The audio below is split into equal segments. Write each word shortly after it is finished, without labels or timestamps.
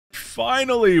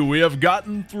finally, we have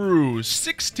gotten through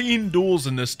 16 duels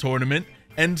in this tournament,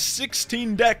 and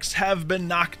 16 decks have been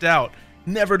knocked out,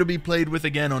 never to be played with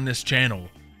again on this channel.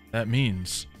 That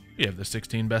means we have the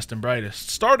 16 best and brightest,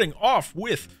 starting off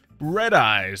with Red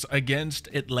Eyes against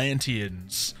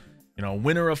Atlanteans. You know,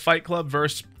 winner of Fight Club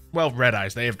versus, well, Red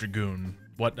Eyes, they have Dragoon.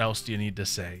 What else do you need to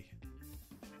say?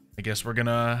 I guess we're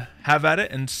gonna have at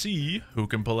it and see who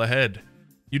can pull ahead.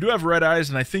 You do have Red Eyes,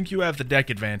 and I think you have the deck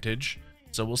advantage,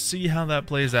 so we'll see how that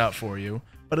plays out for you.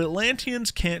 But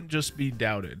Atlanteans can't just be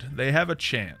doubted. They have a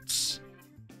chance.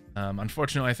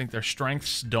 Unfortunately, I think their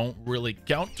strengths don't really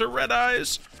count to Red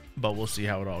Eyes, but we'll see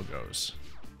how it all goes.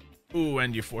 Ooh,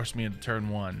 and you forced me into turn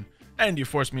one. And you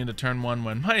forced me into turn one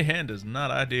when my hand is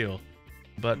not ideal.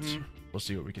 But we'll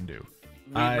see what we can do.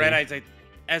 Red Eyes,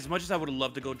 as much as I would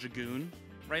love to go Dragoon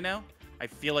right now, I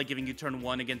feel like giving you turn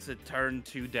one against a turn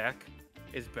two deck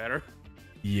is better.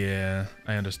 Yeah,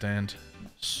 I understand.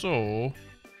 So,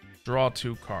 draw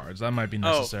 2 cards. That might be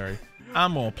necessary.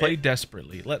 I'm gonna play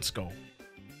desperately. Let's go.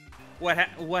 What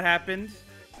happened?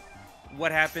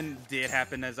 What happened did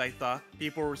happen as I thought.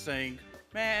 People were saying,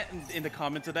 man, in the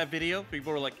comments of that video,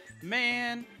 people were like,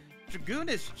 man, Dragoon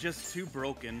is just too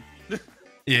broken.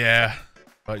 Yeah,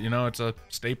 but you know, it's a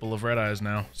staple of Red Eyes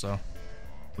now, so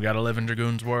we gotta live in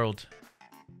Dragoon's world.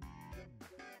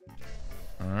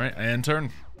 Alright, and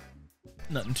turn.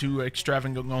 Nothing too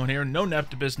extravagant going here. No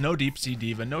Neptibus, no Deep Sea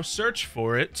Diva, no search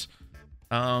for it.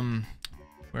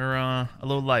 We're a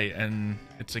little light, and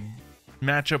it's a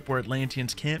matchup where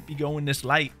Atlanteans can't be going this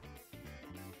light.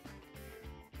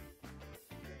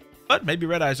 But maybe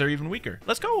Red Eyes are even weaker.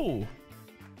 Let's go!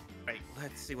 Right,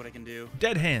 let's see what I can do.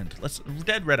 Dead hand.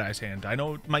 Dead Red Eyes hand. I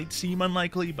know it might seem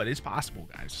unlikely, but it's possible,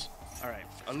 guys. Alright,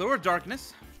 Allure of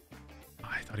Darkness. Oh,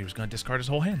 I thought he was going to discard his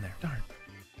whole hand there. Darn.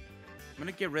 I'm going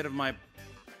to get rid of my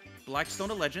Blackstone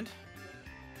of Legend.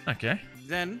 Okay.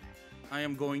 Then I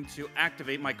am going to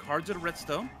activate my Cards of the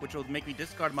Redstone, which will make me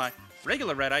discard my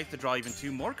regular Red Eyes to draw even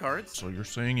 2 more cards. So you're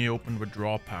saying he opened with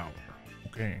draw power.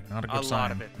 Okay, not a good sign. A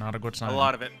lot of it. Not a good sign. A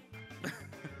lot of it.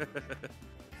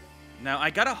 Now, I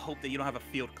gotta hope that you don't have a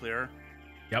field clearer.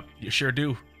 Yep, you sure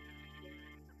do.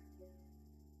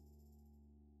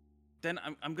 Then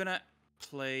I'm gonna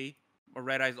play a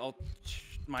Red Eyes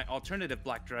my alternative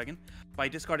Black Dragon by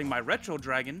discarding my Retro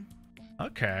Dragon.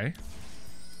 Okay.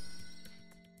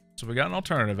 So we got an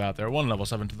alternative out there. 1 level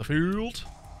 7 to the field.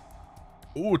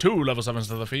 Ooh, 2 level 7s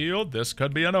to the field. This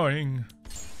could be annoying.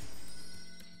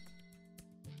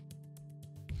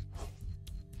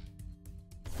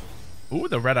 Ooh,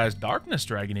 the Red Eyes Darkness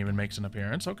Dragon even makes an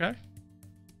appearance. Okay.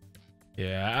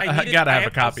 Yeah, I gotta have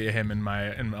a copy of him in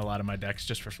a lot of my decks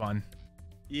just for fun.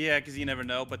 Yeah, because you never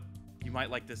know, but you might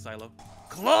like this Xylo.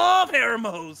 Claw of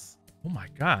Hermos! Oh my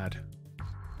god.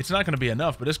 It's not gonna be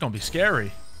enough, but it's gonna be scary.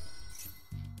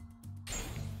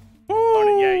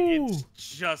 Oh, yeah, it's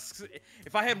just...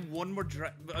 If I had one more,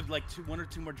 one or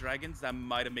two more dragons, that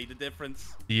might have made a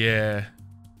difference. Yeah.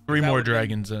 3 more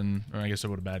dragons, and or I guess it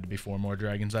would have had to be 4 more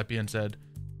dragons, that being said.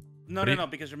 No,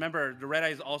 because remember, the Red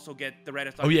Eyes also get the Red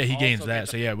Eyes. Oh, yeah, he gains that,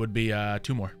 so yeah, it would be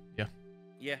 2 more. Yeah.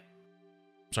 Yeah.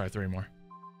 Sorry, 3 more.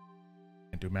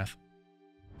 Can't do math.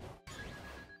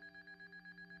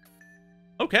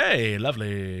 Okay,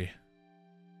 lovely.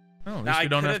 Oh, at least we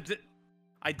don't have...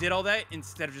 I did all that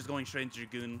instead of just going straight into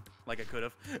Dragoon like I could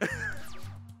have.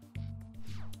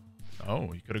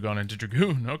 Oh, you could have gone into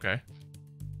Dragoon. Okay.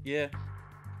 Yeah.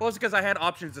 Well, it's because I had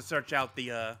options to search out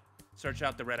the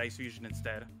Red Ice Fusion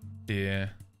instead. Yeah.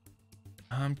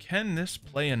 Can this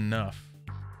play enough?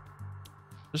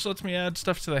 This lets me add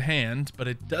stuff to the hand, but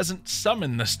it doesn't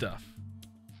summon the stuff.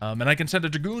 And I can send a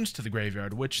Dragoons to the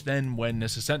graveyard, which then, when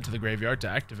this is sent to the graveyard to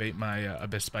activate my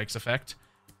Abyss Spikes effect,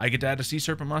 I get to add a Sea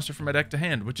Serpent monster from my deck to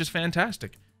hand, which is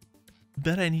fantastic.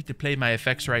 But I need to play my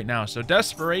effects right now, so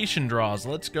Desperation draws.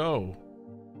 Let's go.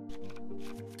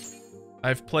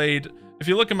 I've played... If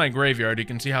you look in my graveyard, you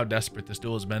can see how desperate this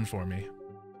duel has been for me.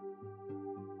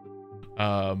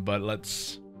 But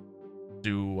let's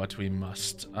do what we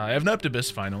must. I have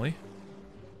Neptibus, finally.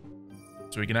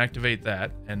 So we can activate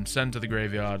that and send to the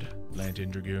graveyard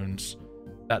Atlantean Dragoons.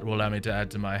 That will allow me to add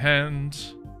to my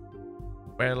hand.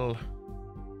 Well,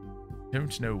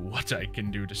 don't know what I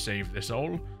can do to save this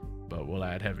all, but we'll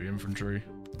add heavy infantry.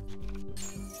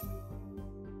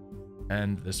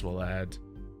 And this will add...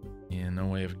 in a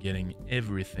way of getting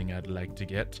everything I'd like to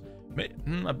get.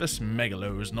 Abyss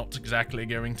Megalo is not exactly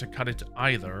going to cut it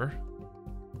either.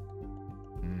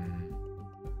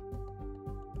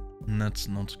 That's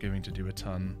not going to do a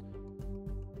ton.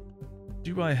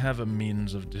 Do I have a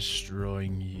means of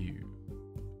destroying you?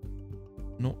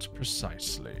 Not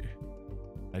precisely.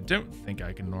 I don't think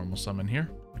I can normal summon here,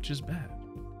 which is bad.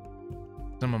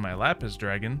 Some of my Lapis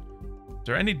Dragon. Is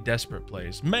there any desperate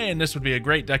plays? Man, this would be a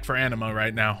great deck for Anima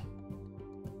right now.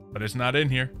 But it's not in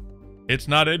here. It's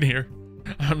not in here.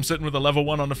 I'm sitting with a level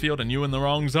 1 on the field and you in the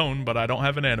wrong zone, but I don't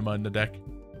have an Anima in the deck.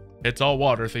 It's all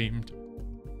water themed.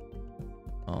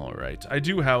 Alright. I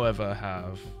do, however,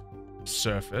 have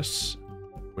Surface,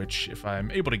 which if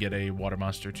I'm able to get a water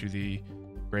monster to the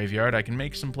graveyard, I can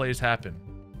make some plays happen.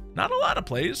 Not a lot of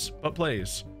plays, but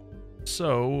plays.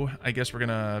 So, I guess we're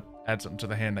gonna add something to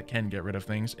the hand that can get rid of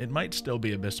things. It might still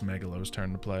be Abyss Megalo's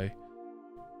turn to play,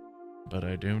 but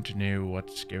I don't know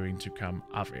what's going to come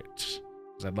of it.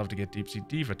 Because I'd love to get Deep Sea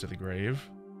Diva to the grave.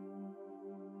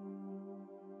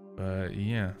 But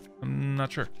yeah, I'm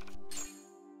not sure.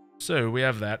 So, we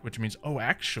have that, which means... Oh,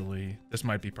 actually, this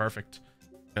might be perfect.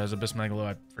 Because Abyss Megalo,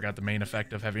 I forgot the main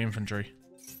effect of Heavy Infantry.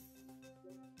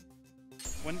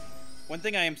 One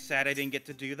thing I am sad I didn't get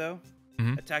to do, though,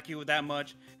 attack you with that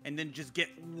much, and then just get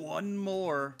one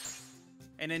more,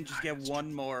 and then just get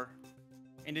one more,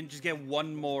 and then just get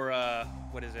one more,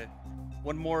 what is it?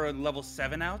 One more level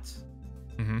 7 out?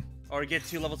 Or get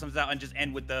 2 level 7s out and just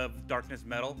end with the Darkness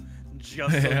Metal,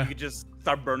 just so you could just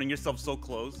start burning yourself so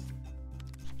close.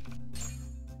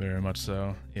 Very much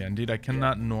so. Yeah, indeed, I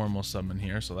cannot normal summon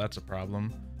here, so that's a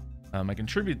problem. I can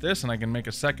tribute this and I can make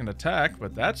a second attack,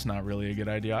 but that's not really a good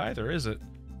idea either, is it?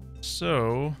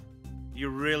 So... You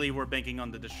really were banking on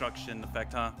the destruction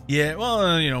effect, huh? Yeah,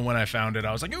 well, you know, when I found it,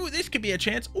 I was like, oh, this could be a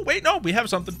chance. Oh, wait, no, we have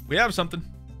something. We have something.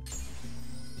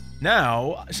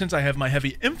 Now, since I have my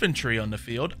heavy infantry on the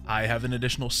field, I have an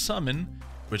additional summon,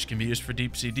 which can be used for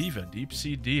Deep Sea Diva. Deep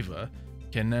Sea Diva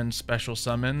can then special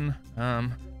summon...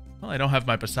 well, I don't have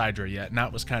my Poseidra yet, and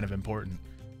that was kind of important.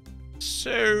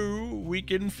 So, we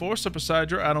can force a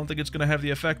Poseidra. I don't think it's going to have the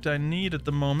effect I need at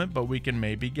the moment, but we can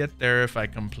maybe get there if I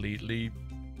completely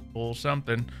pull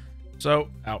something. So,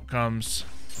 out comes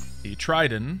the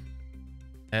Trident,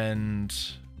 and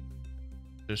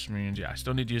this means, yeah, I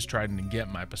still need to use Trident to get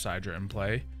my Poseidra in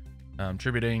play.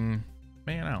 Tributing,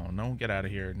 man, I don't know, get out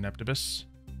of here, Neptibus.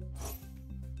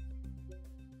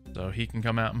 So, he can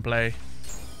come out and play.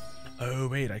 Oh,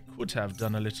 wait, I could have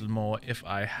done a little more if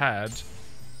I had...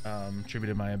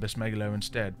 tributed my Abyss Megalo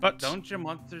instead, but... Don't your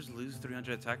monsters lose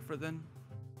 300 attack for then?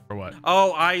 For what?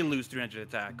 Oh, I lose 300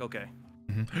 attack. Okay.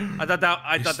 I thought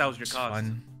that was your cost.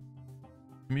 Fun.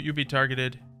 You be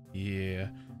targeted? Yeah.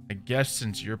 I guess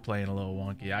since you're playing a little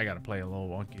wonky, I gotta play a little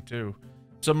wonky too.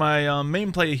 So my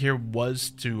main play here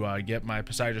was to get my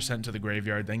Poseidra sent to the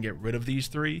graveyard, then get rid of these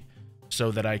 3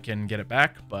 so that I can get it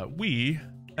back, but we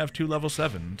have 2 level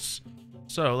 7s.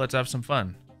 So let's have some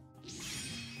fun.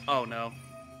 Oh no.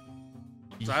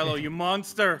 Xylo, you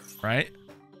monster! Right?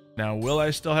 Now, will I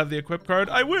still have the equip card?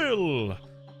 I will!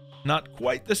 Not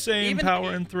quite the same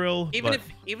power and thrill, even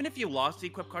if you lost the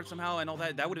equip card somehow and all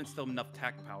that, that wouldn't still enough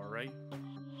attack power, right?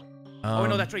 Oh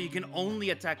no, that's right. You can only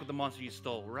attack with the monster you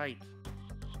stole, right?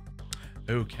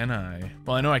 Oh, can I?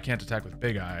 Well, I know I can't attack with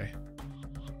Big Eye.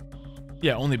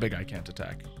 Yeah, only Big Eye can't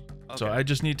attack. Okay. So I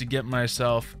just need to get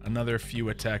myself another few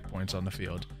attack points on the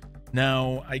field.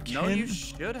 Now, I can... No, you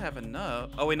should have enough.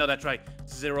 Oh, wait, no, that's right.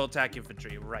 0 attack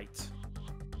infantry, right.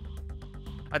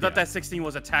 I thought that 16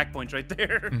 was attack points right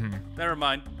there. Never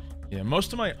mind. Yeah,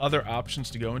 most of my other options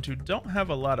to go into don't have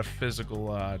a lot of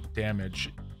physical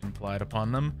damage implied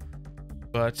upon them.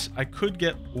 But I could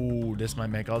get... Ooh, this might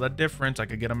make all the difference. I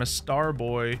could get him a Star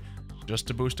Boy just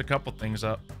to boost a couple things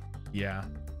up. Yeah.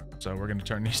 So we're going to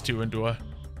turn these 2 into a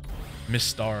Miss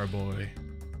Star Boy.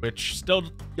 Which still...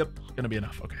 Yep, going to be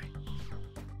enough. Okay.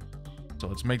 So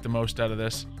let's make the most out of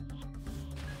this.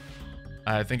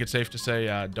 I think it's safe to say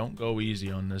don't go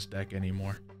easy on this deck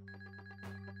anymore.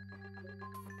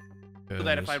 So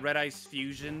that if I Red Ice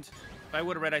Fusioned, if I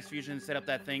would have Red Ice Fusion and set up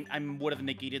that thing, I would have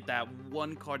negated that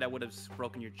one card that would have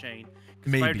broken your chain.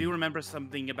 Maybe. If I do remember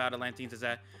something about Atlanteans is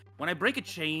that when I break a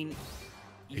chain,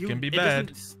 it can be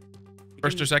bad.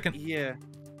 First or second? Yeah.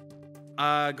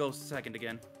 Go second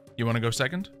again. You want to go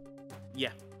second?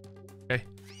 Yeah. Okay.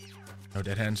 No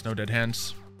dead hands, no dead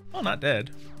hands. Well, not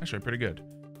dead. Actually, pretty good.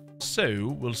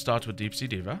 So, we'll start with Deep Sea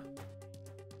Diva.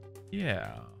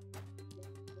 Yeah.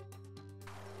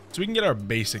 So we can get our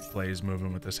basic plays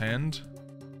moving with this hand.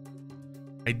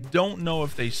 I don't know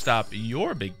if they stop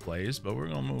your big plays, but we're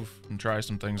going to move and try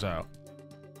some things out.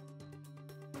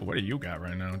 What do you got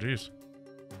right now? Jeez.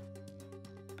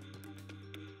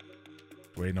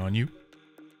 Waiting on you.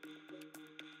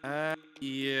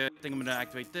 Yeah, I think I'm going to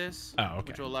activate this. Oh, okay.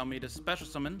 Which will allow me to special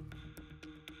summon.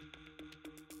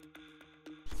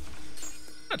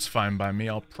 That's fine by me.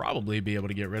 I'll probably be able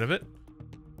to get rid of it.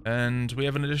 And we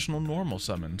have an additional normal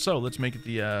summon. So let's make it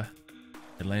the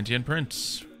Atlantean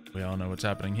Prince. We all know what's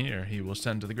happening here. He will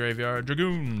send to the graveyard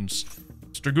Dragoons.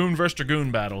 It's Dragoon versus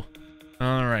Dragoon battle.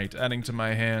 Alright, adding to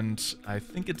my hand, I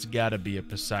think it's gotta be a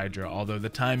Poseidra, although the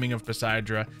timing of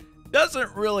Poseidra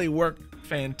doesn't really work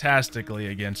fantastically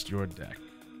against your deck.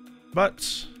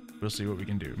 But we'll see what we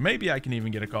can do. Maybe I can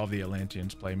even get a Call of the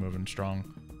Atlanteans play moving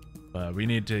strong. But we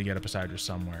need to get a Poseidra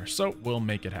somewhere, so we'll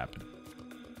make it happen.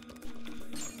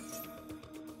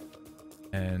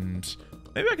 And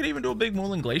maybe I could even do a big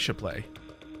Moulin Glacier play.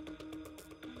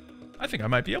 I think I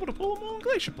might be able to pull a Moulin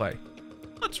Glacier play.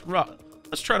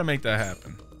 Let's try to make that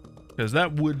happen. Because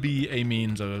that would be a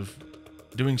means of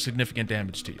doing significant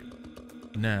damage to you.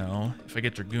 Now, if I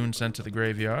get Dragoon sent to the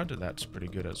graveyard, that's pretty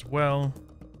good as well.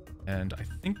 And I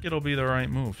think it'll be the right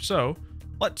move. So,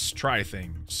 let's try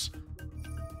things.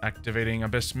 Activating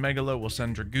Abyss Megalo will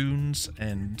send Dragoons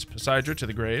and Poseidra to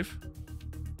the grave.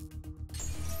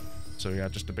 So we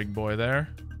got just a big boy there.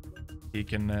 He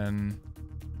can then,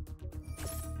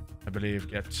 I believe,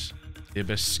 get the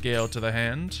Abyss Scale to the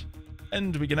hand.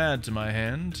 And we can add to my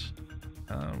hand.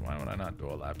 Why would I not do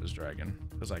a Lapis Dragon?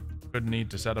 Because I could need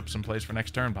to set up some place for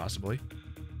next turn, possibly.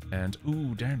 And,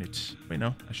 ooh, darn it. Wait,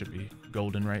 no, I should be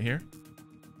golden right here.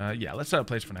 Yeah, let's set up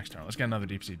place for next turn. Let's get another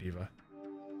Deep Sea Diva.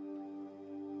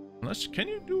 Unless, can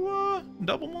you do a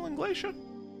double Moulin Glacier?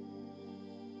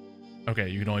 Okay,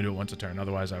 you can only do it once a turn.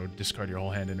 Otherwise, I would discard your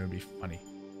whole hand and it would be funny.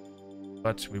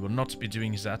 But we will not be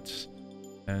doing that.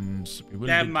 And we will.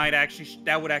 That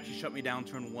would actually shut me down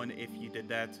turn 1 if you did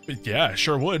that. Yeah,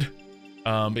 sure would.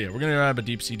 But yeah, we're gonna grab a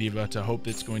Deep Sea Diva to hope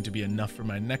it's going to be enough for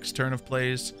my next turn of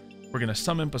plays. We're gonna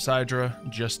summon Poseidra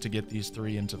just to get these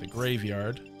 3 into the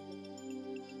graveyard.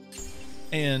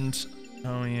 And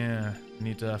oh yeah, I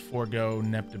need to forego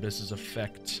Neptibus's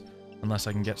effect unless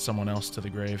I can get someone else to the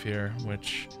grave here,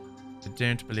 which I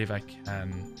don't believe I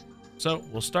can. So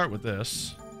we'll start with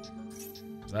this.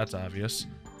 That's obvious.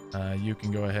 You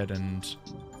can go ahead and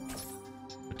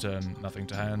return nothing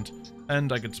to hand.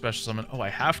 And I could special summon. Oh, I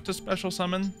have to special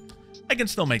summon? I can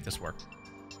still make this work.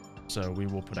 So we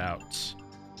will put out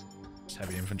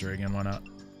heavy infantry again, why not?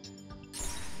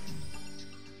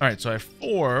 Alright, so I have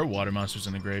 4 water monsters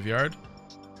in the graveyard.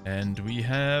 And we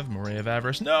have Moray of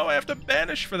Avarice. No, I have to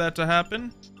banish for that to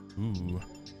happen. Ooh.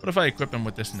 What if I equip him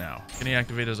with this now? Can he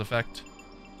activate his effect?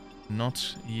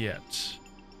 Not yet.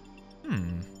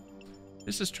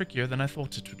 This is trickier than I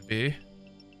thought it would be.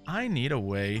 I need a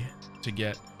way to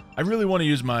get... I really want to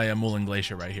use my Moulin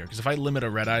Glacier right here, because if I limit a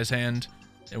Red Eyes hand,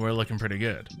 then we're looking pretty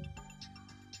good.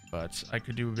 But I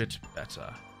could do a bit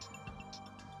better.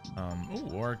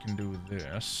 Ooh, or I can do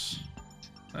this.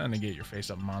 Negate your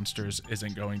face-up monsters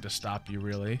isn't going to stop you,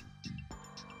 really.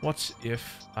 What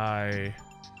if I...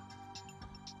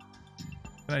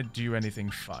 Can I do anything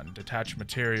fun? Detach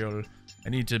material. I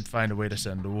need to find a way to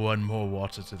send 1 more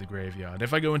water to the graveyard.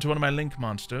 If I go into one of my Link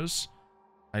monsters,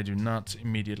 I do not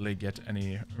immediately get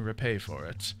any repay for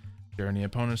it. During the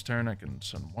opponent's turn, I can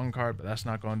send 1 card, but that's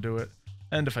not going to do it.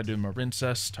 And if I do my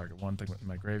Princess, target 1 thing with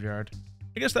my graveyard.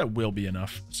 I guess that will be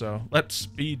enough, so let's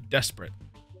be desperate.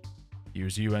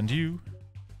 Use you and you.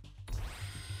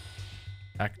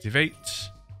 Activate.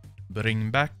 Bring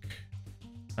back.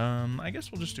 I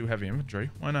guess we'll just do heavy infantry.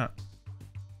 Why not?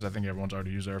 Because I think everyone's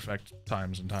already used their effect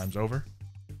times and times over.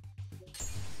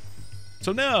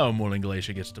 So now Moulin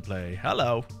Glacier gets to play.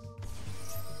 Hello.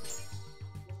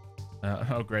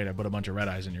 Oh great, I put a bunch of Red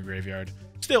Eyes in your graveyard.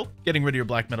 Still, getting rid of your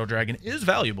Black Metal Dragon is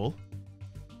valuable.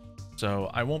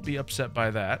 So I won't be upset by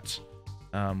that.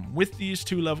 With these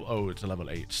 2 level... Oh, it's a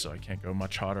level 8, so I can't go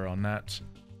much harder on that.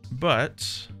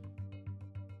 But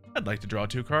I'd like to draw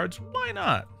 2 cards. Why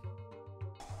not?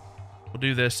 We'll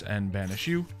do this and banish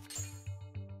you.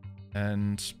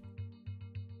 And...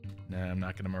 Nah, I'm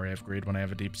not going to Moray of Greed when I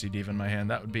have a Deep Sea Diva in my hand.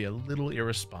 That would be a little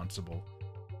irresponsible.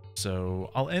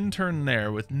 So I'll end turn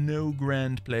there with no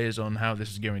grand plays on how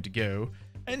this is going to go.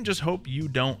 And just hope you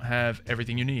don't have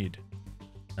everything you need.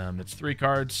 It's 3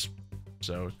 cards,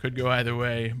 so it could go either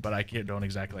way, but I don't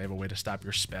exactly have a way to stop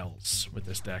your spells with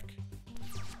this deck.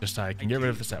 Just I can get rid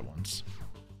of the set ones.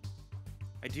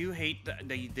 I do hate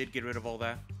that you did get rid of all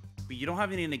that, but you don't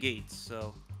have any negates,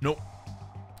 so... Nope.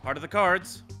 Part of the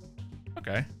cards.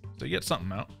 Okay, so you get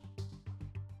something out.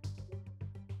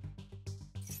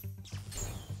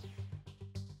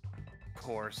 Of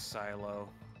course, Xylo.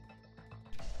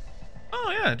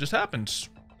 Oh yeah, it just happened.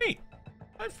 Neat.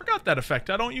 I forgot that effect.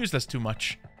 I don't use this too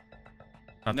much.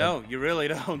 No, you really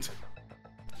don't.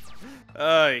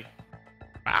 Ay.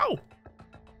 Ow.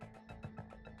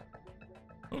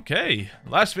 Okay.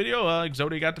 Last video,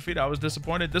 Exodia got defeated. I was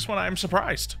disappointed. This one, I'm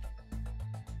surprised.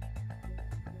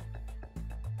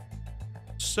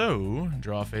 So,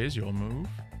 draw phase, you'll move.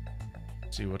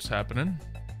 See what's happening.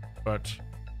 But...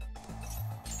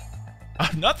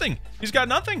 nothing! He's got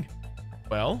nothing!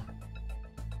 Well...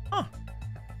 Huh.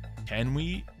 Can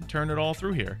we turn it all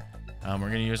through here? We're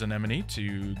going to use Anemone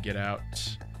to get out...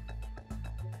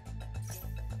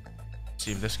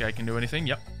 See if this guy can do anything.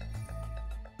 Yep.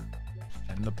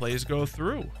 And the plays go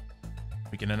through.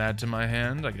 We can then add to my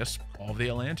hand, I guess, all of the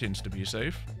Atlanteans to be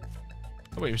safe.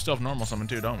 Oh wait, we still have normal summon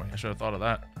too, don't we? I should have thought of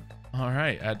that.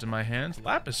 Alright, add to my hand.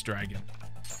 Lapis Dragon.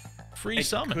 Free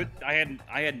summon. I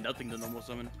had nothing to normal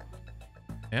summon.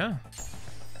 Yeah.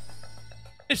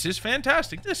 This is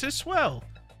fantastic. This is swell.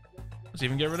 Let's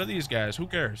even get rid of these guys. Who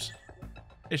cares?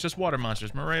 It's just water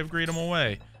monsters. Murray have greeted them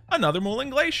away. Another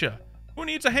Mooling Glacier. Who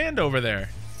needs a hand over there?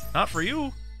 Not for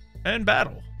you. And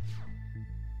battle.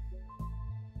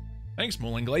 Thanks,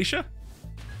 Mooling Glacier.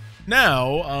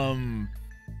 Now,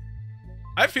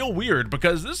 I feel weird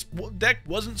because this deck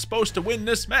wasn't supposed to win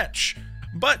this match,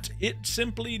 but it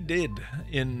simply did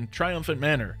in triumphant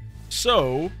manner.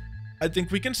 So, I think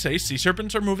we can say Sea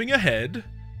Serpents are moving ahead.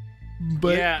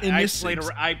 But yeah,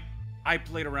 I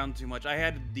played around too much. I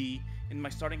had in my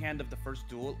starting hand of the first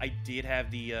duel, I did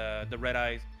have the red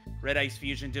eyes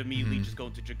fusion to immediately just go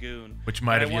into Dragoon, which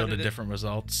might have yielded different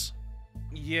results.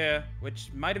 Yeah, which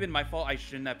might have been my fault. I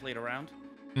shouldn't have played around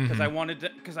because I wanted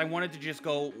to just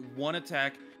go one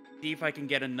attack, see if I can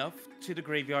get enough to the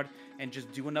graveyard and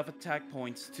just do enough attack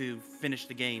points to finish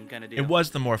the game, kind of deal. It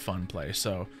was the more fun play,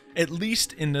 so at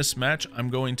least in this match, I'm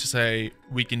going to say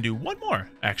we can do one more,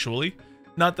 actually.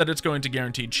 Not that it's going to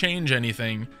guarantee change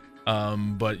anything,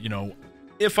 but, you know,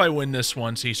 if I win this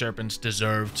one, Sea Serpents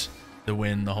deserved the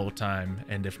win the whole time,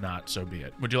 and if not, so be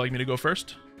it. Would you like me to go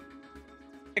first?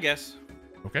 I guess.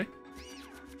 Okay.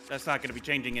 That's not going to be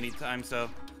changing anytime, so...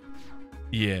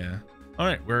 Yeah.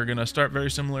 Alright, we're going to start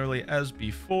very similarly as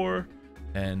before,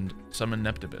 and summon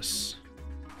Neptibus.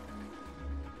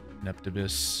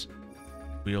 Neptibus.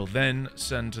 We'll then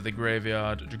send to the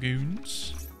graveyard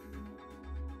Dragoons.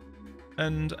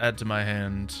 And add to my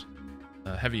hand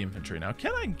heavy infantry. Now,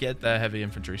 can I get that heavy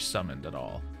infantry summoned at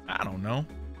all? I don't know.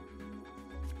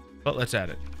 But let's add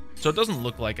it. So it doesn't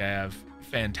look like I have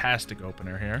fantastic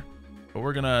opener here. But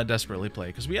we're going to desperately play.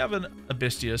 Because we have an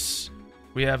Abystius.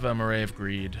 We have a Murray of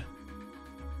Greed.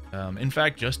 In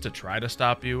fact, just to try to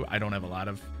stop you, I don't have a lot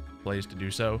of plays to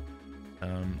do so.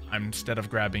 I'm instead of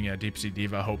grabbing a Deep Sea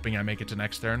Diva, hoping I make it to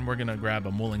next turn, we're going to grab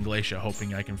a Mooling Glacier,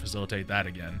 hoping I can facilitate that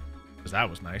again. Because that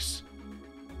was nice.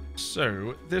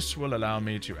 So, this will allow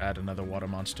me to add another water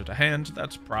monster to hand.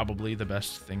 That's probably the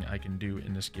best thing I can do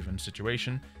in this given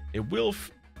situation. It will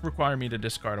require me to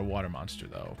discard a water monster,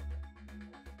 though.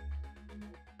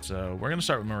 So, we're going to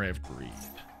start with Murray of Greed.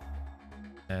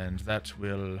 And that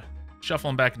will shuffle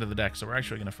him back into the deck, so we're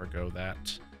actually going to forgo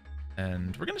that.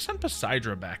 And we're going to send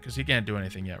Poseidra back, because he can't do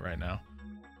anything yet right now.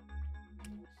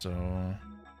 So...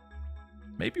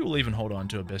 maybe we'll even hold on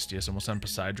to Abystius and we'll send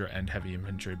Poseidra and Heavy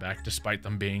Infantry back, despite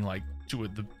them being, like, two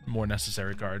of the more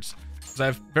necessary cards. Because I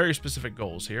have very specific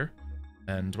goals here.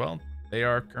 And, well, they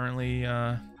are currently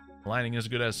aligning as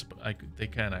good as they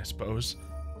can, I suppose.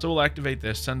 So we'll activate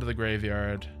this, send to the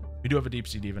graveyard. We do have a Deep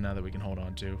Sea Diva now that we can hold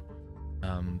on to.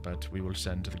 But we will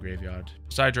send to the graveyard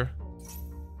Poseidra.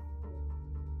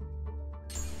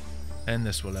 And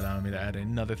this will allow me to add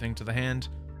another thing to the hand.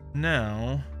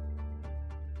 Now...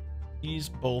 these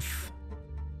both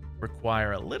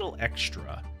require a little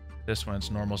extra. This one,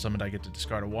 it's normal summoned. I get to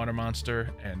discard a water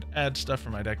monster and add stuff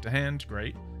from my deck to hand.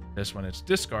 Great. This one, it's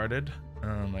discarded.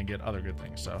 I get other good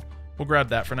things. So we'll grab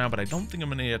that for now, but I don't think I'm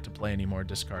going to get to play any more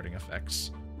discarding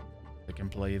effects. I can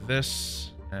play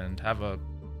this and have a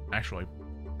actually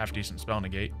half-decent spell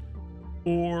negate.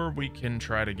 Or we can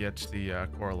try to get the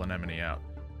Coral Anemone out.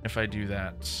 If I do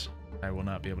that, I will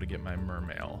not be able to get my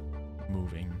Mermail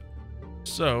moving.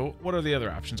 So, what are the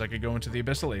other options? I could go into the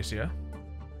Abyssalacia,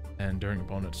 and during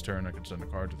opponent's turn, I could send a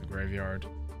card to the graveyard,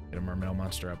 get a Mermail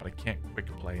monster out, but I can't quick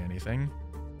play anything.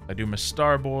 If I do Miss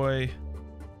Starboy,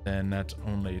 then that's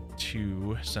only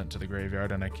 2 sent to the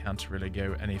graveyard, and I can't really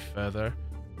go any further.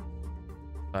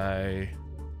 I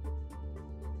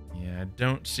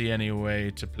don't see any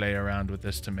way to play around with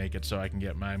this to make it so I can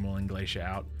get my Mooling Glacier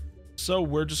out. So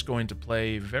we're just going to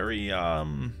play very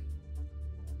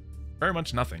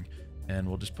much nothing. And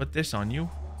we'll just put this on you.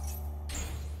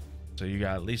 So you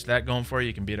got at least that going for you.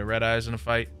 You can beat a Red Eyes in a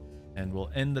fight. And we'll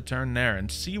end the turn there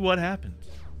and see what happens.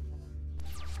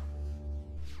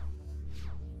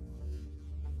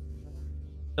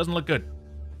 Doesn't look good.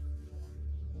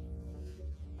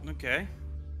 Okay.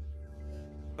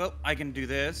 Well, I can do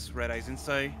this. Red Eyes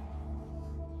Insight.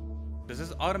 Does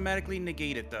this automatically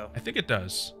negate it, though? I think it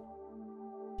does.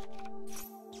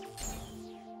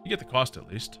 get the cost at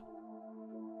least.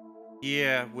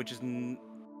 Yeah, which is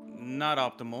not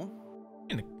optimal.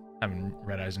 Having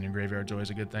red eyes in your graveyard is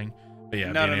always a good thing. But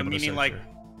yeah, no, being able to meaning search like, your...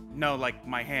 no, like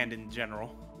my hand in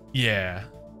general. Yeah.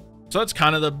 So that's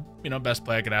kind of the, best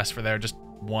play I could ask for there. Just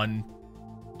one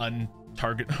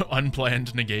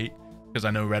unplanned negate. Because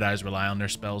I know red eyes rely on their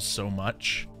spells so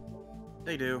much.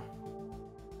 They do.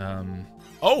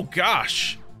 Oh,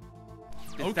 gosh.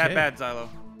 It's that bad, Xylo.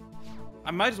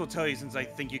 I might as well tell you since I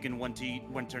think you can one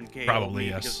turn KO. Probably,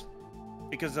 yes.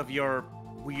 Because of your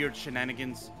weird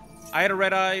shenanigans. I had a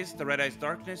red eyes, the red eyes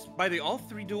darkness. By the way, all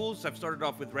 3 duels, I've started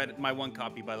off with my 1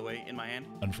 copy, by the way, in my hand.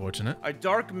 Unfortunate. A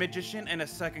dark magician and a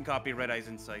 2nd copy red eyes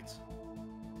insights.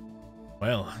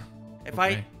 Well, if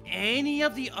I any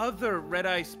of the other red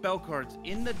eye spell cards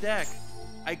in the deck,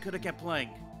 I could have kept playing.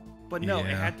 But no, it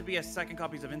had to be a 2nd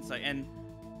copies of insight. And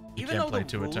you even can't though play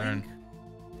 2 a turn.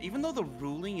 Even though the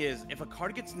ruling is if a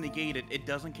card gets negated, it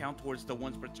doesn't count towards the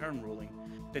once per turn ruling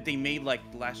that they made like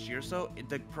last year. So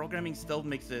the programming still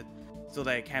makes it so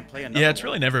that I can't play another. Yeah, it's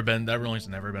really never been, that ruling's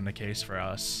never been the case for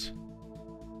us,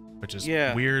 which is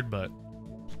weird, but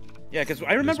yeah, because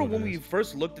I remember when we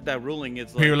first looked at that ruling,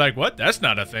 it's like we were like, what? That's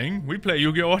not a thing. We play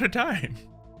Yu-Gi-Oh all the time.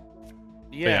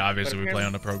 Yeah, obviously we play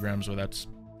on the programs where that's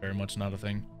very much not a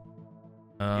thing.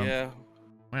 Yeah.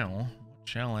 Well, what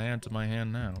shall I add to my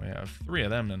hand now? We have 3 of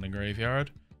them in the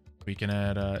graveyard. We can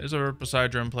add, is there a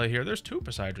Poseidra in play here? There's 2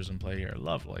 Poseidras in play here.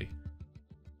 Lovely.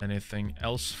 Anything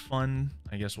else fun?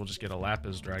 I guess we'll just get a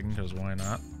Lapis Dragon, because why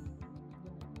not?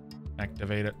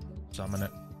 Activate it. Summon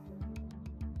it.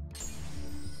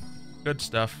 Good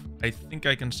stuff. I think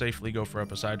I can safely go for a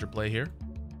Poseidra play here.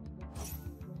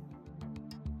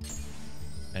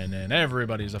 And then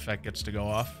everybody's effect gets to go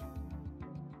off.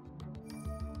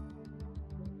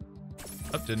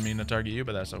 Oh, didn't mean to target you,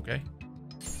 but that's okay.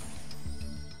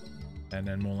 And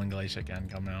then Moulin Glacier can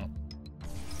come out.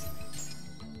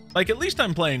 Like, at least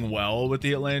I'm playing well with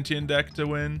the Atlantean deck to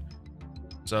win.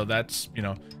 So that's,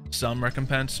 some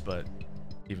recompense, but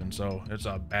even so, it's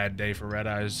a bad day for Red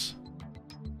Eyes.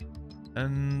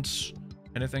 And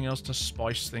anything else to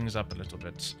spice things up a little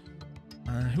bit?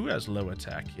 Who has low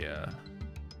attack here?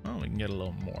 Well, we can get a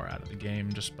little more out of the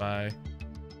game just by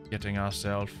getting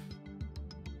ourselves...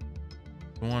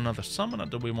 Do we want another summon, or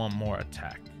do we want more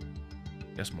attack?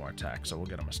 I guess more attack, so we'll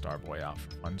get him a Starboy out for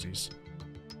funsies.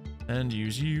 And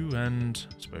use you, and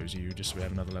I suppose you, just so we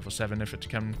have another level 7 if it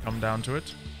can come down to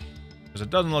it. Because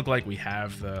it doesn't look like we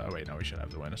have the... Oh wait, no, we should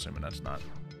have the win, assuming that's not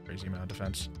a crazy amount of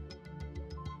defense.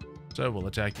 So we'll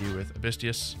attack you with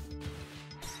Abystius.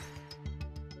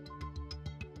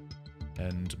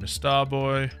 And Miss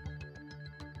Starboy.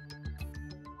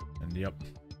 And yep,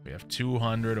 we have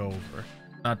 200 over.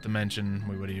 Not to mention,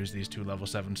 we would have used these 2 level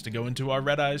 7s to go into our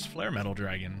Red Eyes Flare Metal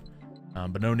Dragon.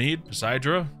 But no need.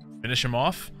 Poseidra, finish him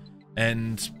off.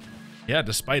 And yeah,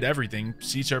 despite everything,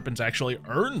 Sea Serpents actually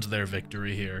earned their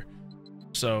victory here.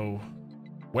 So,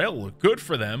 well, good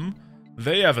for them.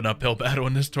 They have an uphill battle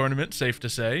in this tournament, safe to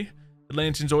say.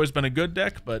 Atlantean's always been a good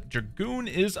deck, but Dragoon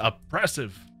is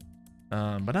oppressive.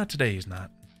 But not today, he's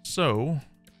not. So,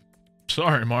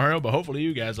 sorry, Mario, but hopefully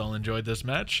you guys all enjoyed this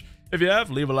match. If you have,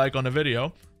 leave a like on the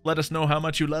video. Let us know how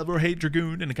much you love or hate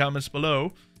Dragoon in the comments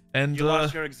below. And you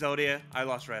lost your Exodia. I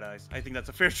lost Red Eyes. I think that's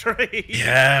a fair trade.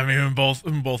 Yeah, I mean,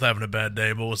 we're both having a bad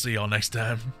day, but we'll see y'all next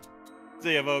time.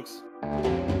 See ya, folks.